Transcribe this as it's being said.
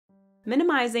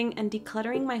Minimizing and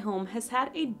decluttering my home has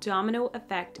had a domino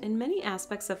effect in many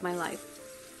aspects of my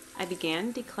life. I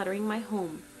began decluttering my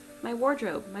home, my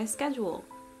wardrobe, my schedule,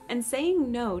 and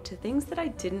saying no to things that I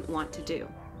didn't want to do,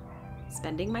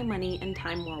 spending my money and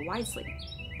time more wisely,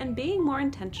 and being more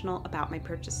intentional about my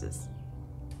purchases.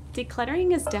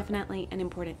 Decluttering is definitely an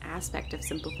important aspect of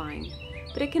simplifying,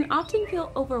 but it can often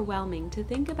feel overwhelming to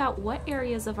think about what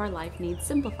areas of our life need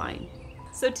simplifying.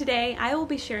 So today, I will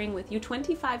be sharing with you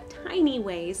 25 tiny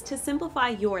ways to simplify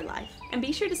your life. And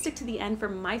be sure to stick to the end for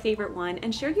my favorite one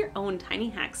and share your own tiny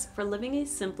hacks for living a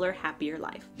simpler, happier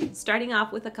life. Starting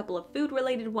off with a couple of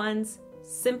food-related ones,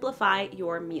 simplify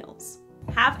your meals.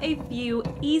 Have a few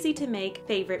easy to make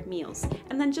favorite meals,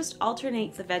 and then just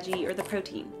alternate the veggie or the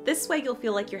protein. This way you'll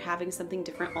feel like you're having something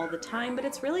different all the time, but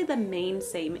it's really the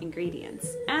same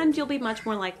ingredients. And you'll be much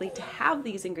more likely to have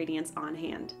these ingredients on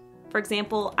hand. For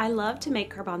example, I love to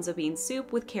make garbanzo bean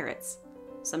soup with carrots.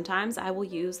 Sometimes I will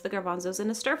use the garbanzos in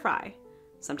a stir fry.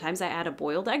 Sometimes I add a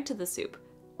boiled egg to the soup,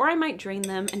 or I might drain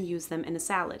them and use them in a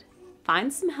salad.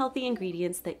 Find some healthy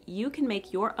ingredients that you can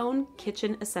make your own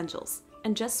kitchen essentials,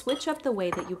 and just switch up the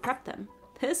way that you prep them.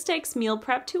 This takes meal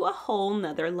prep to a whole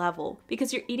nother level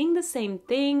because you're eating the same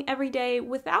thing every day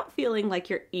without feeling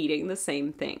like you're eating the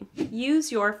same thing.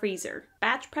 Use your freezer.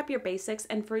 Batch prep your basics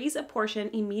and freeze a portion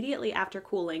immediately after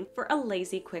cooling for a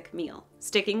lazy quick meal.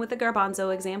 Sticking with the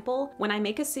garbanzo example, when I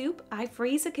make a soup, I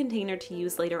freeze a container to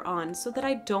use later on so that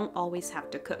I don't always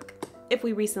have to cook. If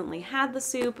we recently had the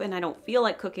soup and I don't feel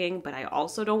like cooking, but I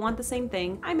also don't want the same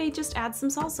thing, I may just add some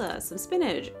salsa, some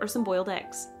spinach, or some boiled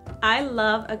eggs. I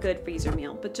love a good freezer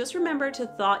meal, but just remember to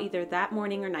thaw either that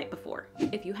morning or night before.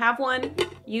 If you have one,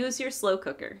 use your slow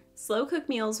cooker. Slow cook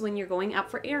meals when you're going out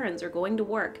for errands or going to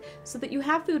work so that you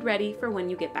have food ready for when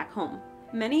you get back home.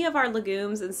 Many of our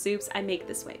legumes and soups I make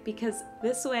this way because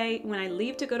this way, when I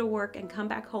leave to go to work and come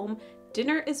back home,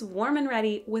 dinner is warm and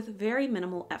ready with very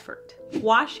minimal effort.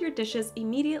 Wash your dishes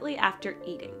immediately after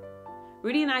eating.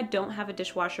 Rudy and I don't have a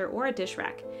dishwasher or a dish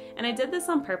rack, and I did this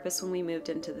on purpose when we moved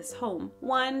into this home.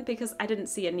 One, because I didn't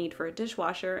see a need for a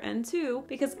dishwasher, and two,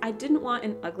 because I didn't want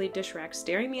an ugly dish rack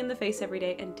staring me in the face every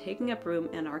day and taking up room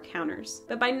in our counters.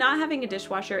 But by not having a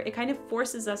dishwasher, it kind of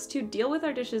forces us to deal with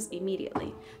our dishes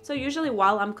immediately. So usually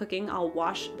while I'm cooking, I'll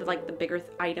wash the bigger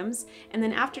items, and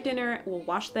then after dinner, we'll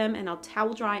wash them and I'll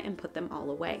towel dry and put them all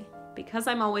away. Because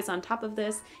I'm always on top of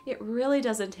this, it really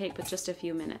doesn't take but just a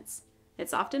few minutes.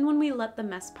 It's often when we let the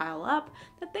mess pile up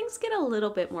that things get a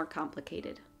little bit more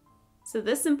complicated. So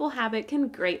this simple habit can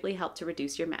greatly help to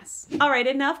reduce your mess. Alright,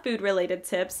 enough food-related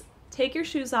tips. Take your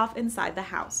shoes off inside the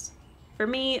house. For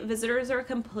me, visitors are a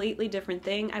completely different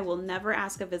thing. I will never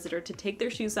ask a visitor to take their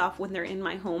shoes off when they're in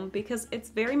my home because it's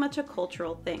very much a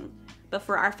cultural thing. But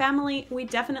for our family, we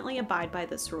definitely abide by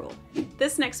this rule.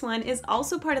 This next one is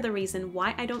also part of the reason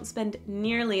why I don't spend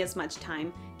nearly as much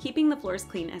time keeping the floors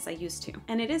clean as I used to.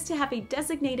 And it is to have a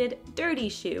designated dirty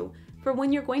shoe for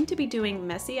when you're going to be doing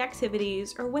messy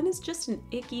activities or when it's just an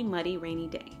icky, muddy, rainy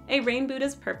day. A rain boot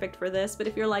is perfect for this, but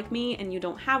if you're like me and you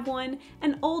don't have one,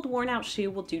 an old worn out shoe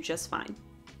will do just fine.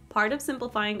 Part of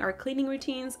simplifying our cleaning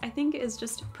routines, I think, is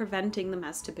just preventing the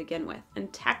mess to begin with.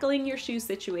 And tackling your shoe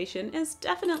situation is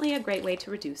definitely a great way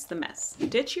to reduce the mess.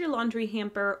 Ditch your laundry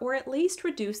hamper or at least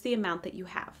reduce the amount that you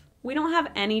have. We don't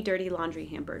have any dirty laundry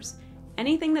hampers.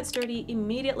 Anything that's dirty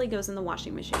immediately goes in the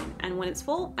washing machine, and when it's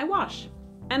full, I wash.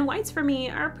 And whites for me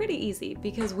are pretty easy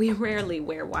because we rarely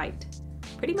wear white.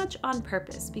 Pretty much on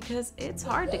purpose because it's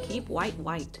hard to keep white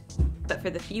white. But for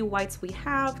the few whites we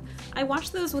have, I wash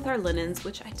those with our linens,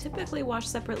 which I typically wash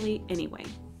separately anyway.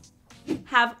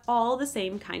 Have all the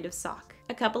same kind of sock.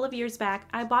 A couple of years back,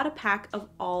 I bought a pack of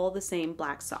all the same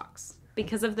black socks.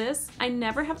 Because of this, I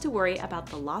never have to worry about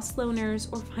the lost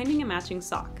loaners or finding a matching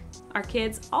sock. Our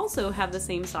kids also have the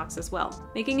same socks as well,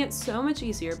 making it so much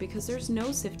easier because there's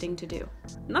no sifting to do.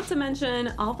 Not to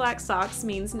mention, all black socks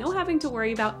means no having to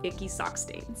worry about icky sock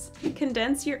stains.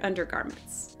 Condense your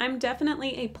undergarments. I'm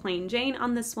definitely a plain Jane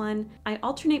on this one. I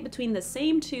alternate between the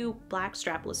same two black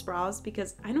strapless bras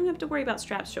because I don't have to worry about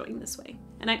straps showing this way.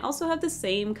 And I also have the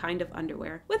same kind of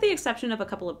underwear, with the exception of a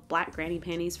couple of black granny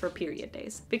panties for period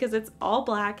days, because it's all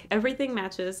black, everything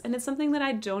matches, and it's something that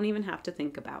I don't even have to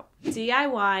think about.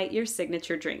 DIY your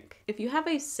signature drink. If you have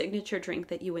a signature drink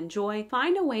that you enjoy,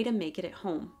 find a way to make it at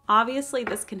home. Obviously,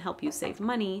 this can help you save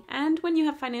money, and when you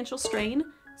have financial strain,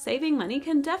 saving money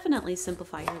can definitely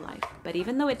simplify your life. But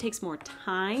even though it takes more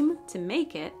time to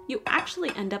make it, you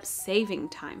actually end up saving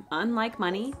time. Unlike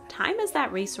money, time is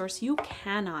that resource you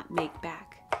cannot make back.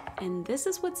 And this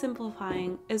is what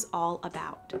simplifying is all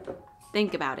about.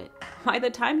 Think about it. By the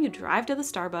time you drive to the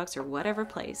Starbucks or whatever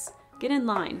place, Get in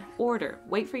line, order,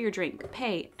 wait for your drink,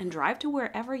 pay, and drive to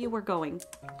wherever you were going.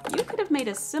 You could have made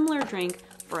a similar drink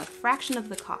for a fraction of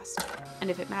the cost, and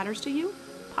if it matters to you,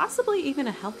 possibly even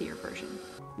a healthier version.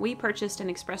 We purchased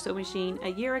an espresso machine a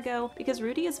year ago because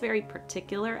Rudy is very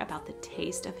particular about the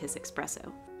taste of his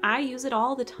espresso. I use it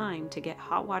all the time to get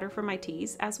hot water for my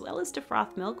teas as well as to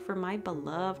froth milk for my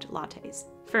beloved lattes.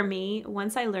 For me,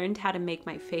 once I learned how to make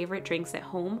my favorite drinks at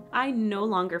home, I no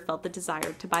longer felt the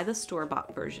desire to buy the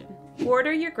store-bought version.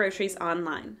 Order your groceries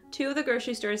online. 2 of the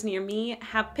grocery stores near me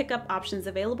have pickup options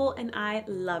available and I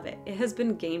love it. It has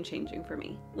been game-changing for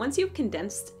me. Once you've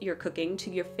condensed your cooking to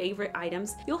your favorite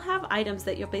items, you'll have items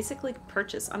that you'll basically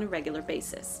purchase on a regular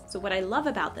basis. So what I love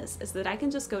about this is that I can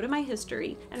just go to my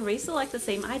history and reselect the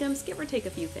same items, give or take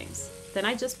a few things. Then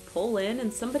I just pull in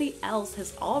and somebody else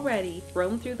has already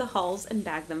roamed through the halls and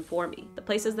bagged them for me. The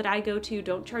places that I go to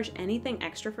don't charge anything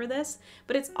extra for this,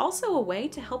 but it's also a way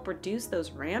to help reduce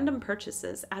those random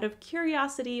purchases out of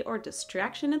curiosity or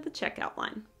distraction at the checkout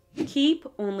line. Keep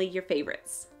only your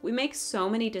favorites. We make so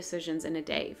many decisions in a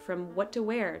day, from what to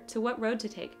wear, to what road to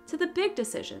take, to the big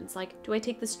decisions like, do I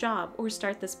take this job or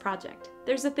start this project?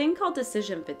 There's a thing called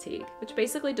decision fatigue, which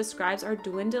basically describes our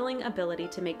dwindling ability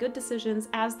to make good decisions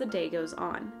as the day goes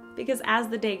on. Because as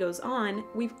the day goes on,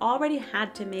 we've already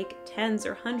had to make tens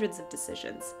or hundreds of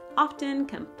decisions, often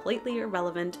completely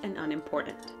irrelevant and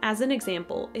unimportant. As an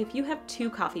example, if you have 2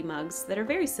 coffee mugs that are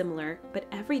very similar, but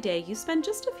every day you spend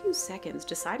just a few seconds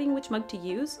deciding which mug to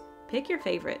use, pick your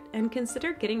favorite and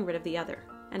consider getting rid of the other.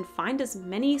 And find as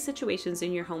many situations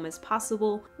in your home as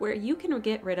possible where you can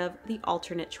get rid of the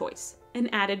alternate choice. An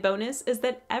added bonus is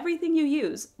that everything you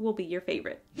use will be your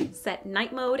favorite. Set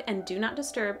night mode and do not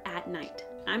disturb at night.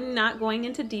 I'm not going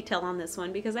into detail on this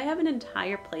one because I have an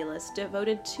entire playlist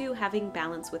devoted to having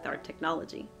balance with our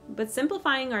technology. But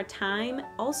simplifying our time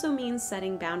also means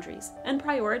setting boundaries and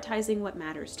prioritizing what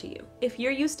matters to you. If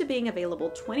you're used to being available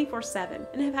 24/7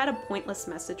 and have had a pointless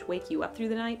message wake you up through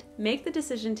the night, make the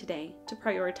decision today to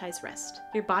prioritize rest.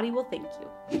 Your body will thank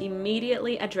you.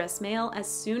 Immediately address mail as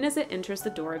soon as it enters the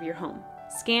door of your home.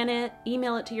 Scan it,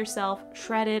 email it to yourself,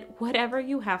 shred it, whatever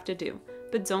you have to do,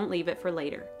 but don't leave it for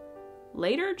later.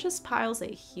 Later just piles a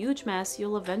huge mess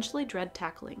you'll eventually dread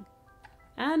tackling,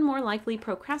 and more likely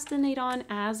procrastinate on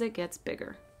as it gets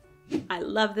bigger. I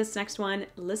love this next one.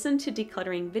 Listen to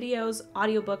decluttering videos,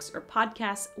 audiobooks, or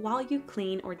podcasts while you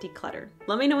clean or declutter.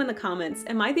 Let me know in the comments,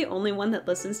 am I the only one that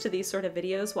listens to these sort of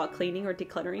videos while cleaning or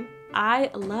decluttering?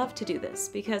 I love to do this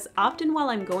because often while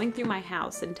I'm going through my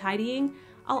house and tidying,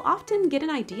 I'll often get an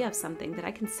idea of something that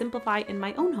I can simplify in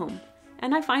my own home,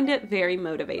 and I find it very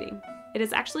motivating. It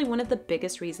is actually one of the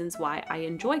biggest reasons why I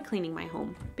enjoy cleaning my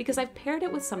home, because I've paired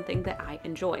it with something that I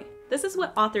enjoy. This is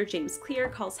what author James Clear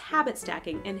calls habit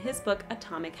stacking in his book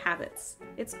Atomic Habits.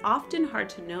 It's often hard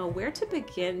to know where to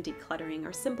begin decluttering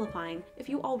or simplifying if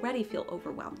you already feel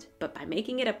overwhelmed. But by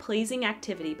making it a pleasing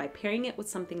activity, by pairing it with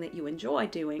something that you enjoy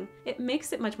doing, it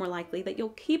makes it much more likely that you'll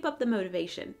keep up the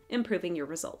motivation, improving your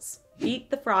results. Eat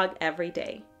the frog every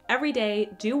day. Every day,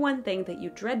 do one thing that you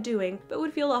dread doing, but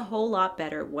would feel a whole lot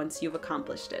better once you've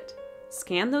accomplished it.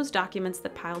 Scan those documents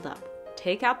that piled up.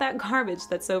 Take out that garbage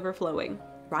that's overflowing.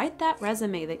 Write that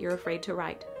resume that you're afraid to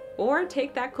write. Or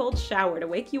take that cold shower to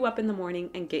wake you up in the morning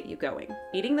and get you going.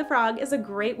 Eating the frog is a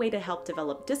great way to help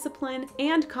develop discipline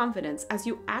and confidence as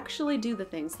you actually do the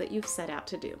things that you've set out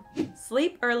to do.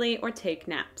 Sleep early or take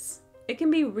naps. It can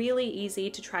be really easy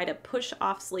to try to push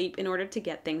off sleep in order to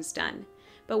get things done,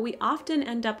 but we often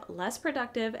end up less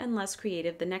productive and less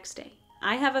creative the next day.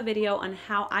 I have a video on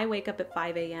how I wake up at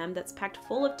 5 a.m. that's packed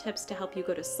full of tips to help you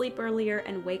go to sleep earlier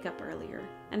and wake up earlier.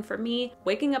 And for me,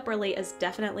 waking up early is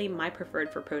definitely my preferred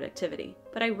for productivity.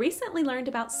 But I recently learned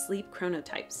about sleep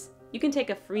chronotypes. You can take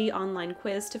a free online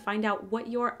quiz to find out what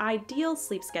your ideal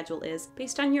sleep schedule is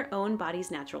based on your own body's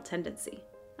natural tendency.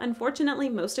 Unfortunately,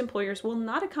 most employers will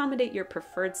not accommodate your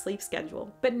preferred sleep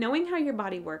schedule, but knowing how your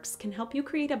body works can help you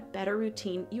create a better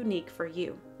routine unique for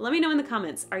you. Let me know in the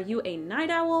comments, are you a night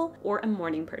owl or a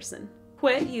morning person?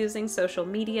 Quit using social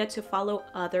media to follow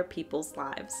other people's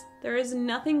lives. There is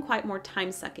nothing quite more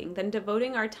time-sucking than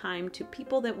devoting our time to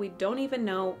people that we don't even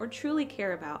know or truly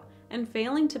care about, and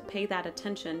failing to pay that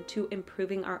attention to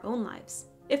improving our own lives.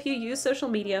 If you use social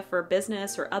media for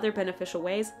business or other beneficial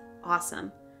ways,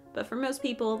 awesome. But for most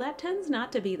people, that tends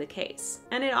not to be the case.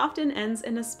 And it often ends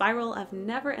in a spiral of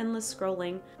never-endless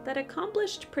scrolling that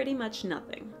accomplished pretty much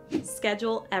nothing.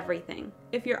 Schedule everything.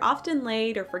 If you're often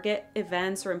late or forget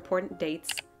events or important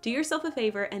dates, Do yourself a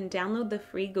favor and download the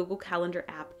free Google Calendar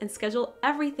app and schedule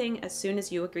everything as soon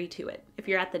as you agree to it. If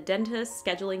you're at the dentist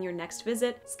scheduling your next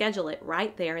visit, schedule it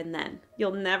right there and then.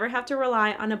 You'll never have to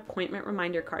rely on appointment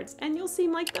reminder cards, and you'll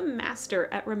seem like the master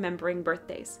at remembering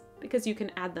birthdays, because you can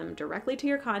add them directly to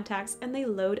your contacts and they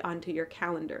load onto your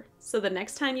calendar. So the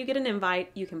next time you get an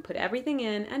invite, you can put everything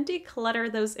in and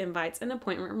declutter those invites and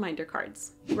appointment reminder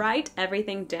cards. Write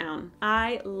everything down.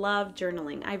 I love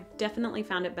journaling. I've definitely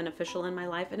found it beneficial in my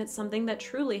life, and it's something that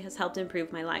truly has helped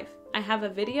improve my life. I have a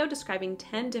video describing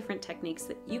 10 different techniques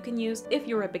that you can use if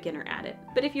you're a beginner at it.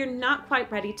 But if you're not quite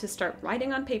ready to start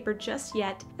writing on paper just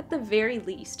yet, at the very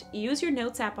least, use your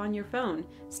notes app on your phone,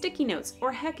 sticky notes,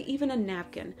 or heck, even a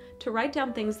napkin to write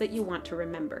down things that you want to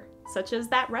remember, such as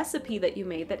that recipe that you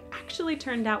made that actually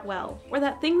turned out well, or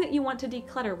that thing that you want to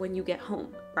declutter when you get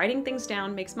home. Writing things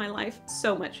down makes my life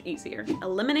so much easier.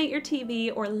 Eliminate your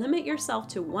TV or limit yourself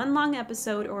to one long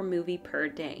episode or movie per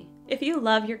day. If you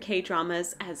love your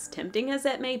K-dramas, as tempting as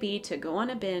it may be to go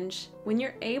on a binge, when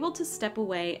you're able to step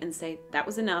away and say, that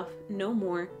was enough, no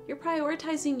more, you're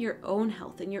prioritizing your own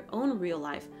health and your own real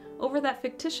life over that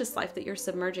fictitious life that you're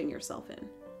submerging yourself in.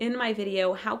 In my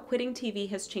video, How Quitting TV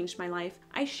Has Changed My Life,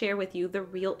 I share with you the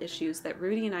real issues that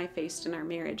Rudy and I faced in our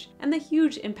marriage and the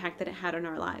huge impact that it had on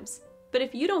our lives. But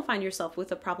if you don't find yourself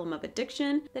with a problem of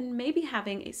addiction, then maybe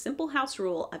having a simple house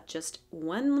rule of just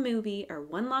one movie or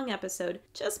one long episode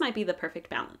just might be the perfect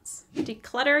balance.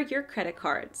 Declutter your credit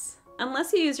cards.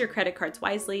 Unless you use your credit cards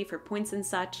wisely for points and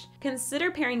such,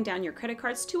 consider paring down your credit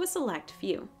cards to a select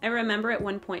few. I remember at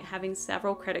one point having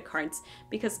several credit cards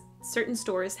because certain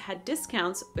stores had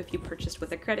discounts if you purchased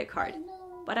with a credit card.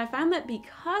 But I found that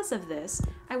because of this,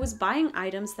 I was buying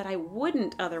items that I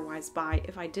wouldn't otherwise buy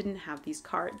if I didn't have these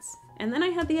cards. And then I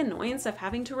had the annoyance of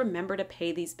having to remember to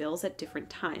pay these bills at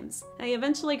different times. I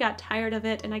eventually got tired of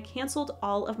it and I canceled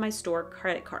all of my store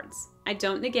credit cards. I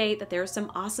don't negate that there are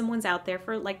some awesome ones out there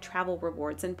for like travel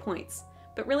rewards and points,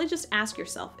 but really just ask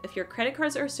yourself if your credit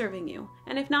cards are serving you,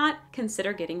 and if not,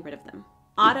 consider getting rid of them.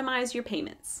 Automize your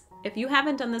payments. If you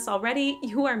haven't done this already,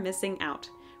 you are missing out.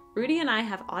 Rudy and I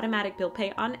have automatic bill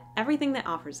pay on everything that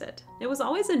offers it. It was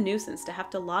always a nuisance to have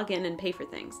to log in and pay for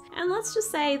things. And let's just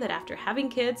say that after having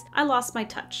kids, I lost my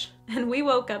touch. And we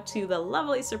woke up to the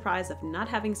lovely surprise of not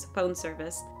having phone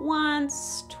service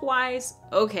once, twice,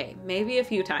 okay, maybe a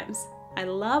few times. I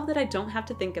love that I don't have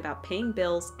to think about paying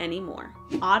bills anymore.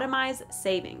 Automize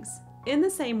savings. In the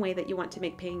same way that you want to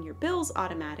make paying your bills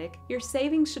automatic, your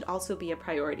savings should also be a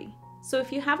priority. So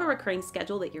if you have a recurring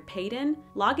schedule that you're paid in,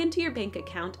 log into your bank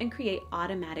account and create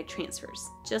automatic transfers.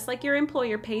 Just like your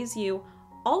employer pays you,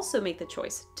 also make the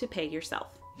choice to pay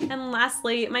yourself. And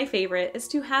lastly, my favorite is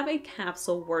to have a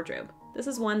capsule wardrobe. This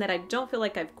is one that I don't feel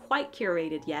like I've quite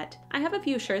curated yet. I have a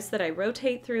few shirts that I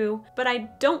rotate through, but I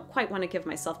don't quite want to give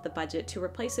myself the budget to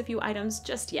replace a few items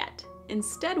just yet.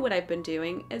 Instead, what I've been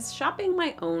doing is shopping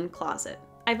my own closet.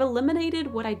 I've eliminated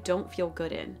what I don't feel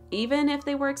good in, even if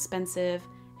they were expensive,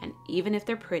 and even if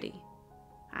they're pretty.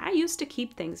 I used to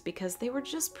keep things because they were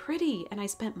just pretty and I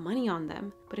spent money on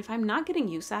them, but if I'm not getting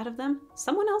use out of them,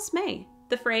 someone else may.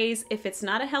 The phrase, if it's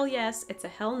not a hell yes, it's a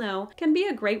hell no, can be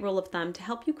a great rule of thumb to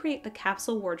help you create the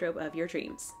capsule wardrobe of your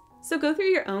dreams. So go through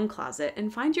your own closet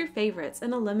and find your favorites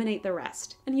and eliminate the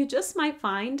rest. And you just might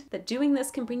find that doing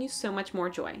this can bring you so much more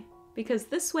joy. Because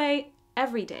this way,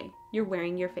 every day, you're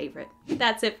wearing your favorite.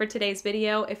 That's it for today's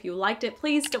video. If you liked it,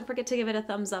 please don't forget to give it a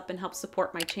thumbs up and help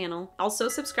support my channel. Also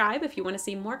subscribe if you want to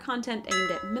see more content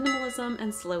aimed at minimalism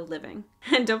and slow living.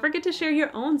 And don't forget to share your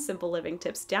own simple living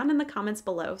tips down in the comments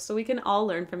below so we can all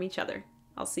learn from each other.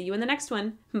 I'll see you in the next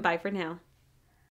one. Bye for now.